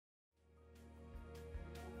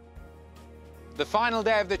The final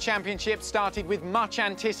day of the championship started with much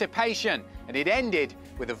anticipation, and it ended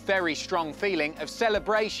with a very strong feeling of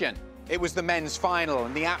celebration. It was the men's final,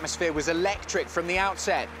 and the atmosphere was electric from the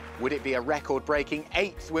outset. Would it be a record-breaking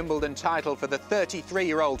 8th Wimbledon title for the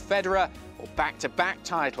 33-year-old Federer, or back-to-back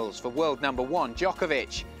titles for world number 1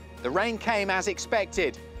 Djokovic? The rain came as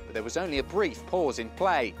expected, but there was only a brief pause in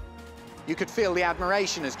play. You could feel the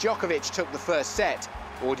admiration as Djokovic took the first set.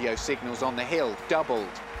 Audio signals on the hill doubled.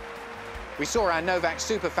 We saw our Novak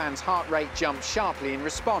superfans' heart rate jump sharply in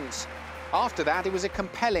response. After that, it was a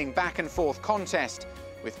compelling back-and-forth contest,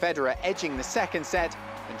 with Federer edging the second set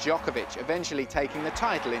and Djokovic eventually taking the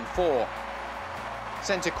title in 4.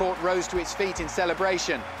 Centre court rose to its feet in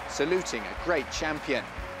celebration, saluting a great champion.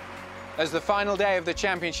 As the final day of the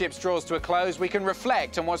championships draws to a close, we can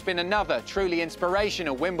reflect on what's been another truly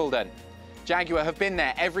inspirational Wimbledon. Jaguar have been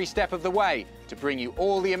there every step of the way to bring you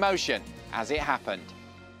all the emotion as it happened.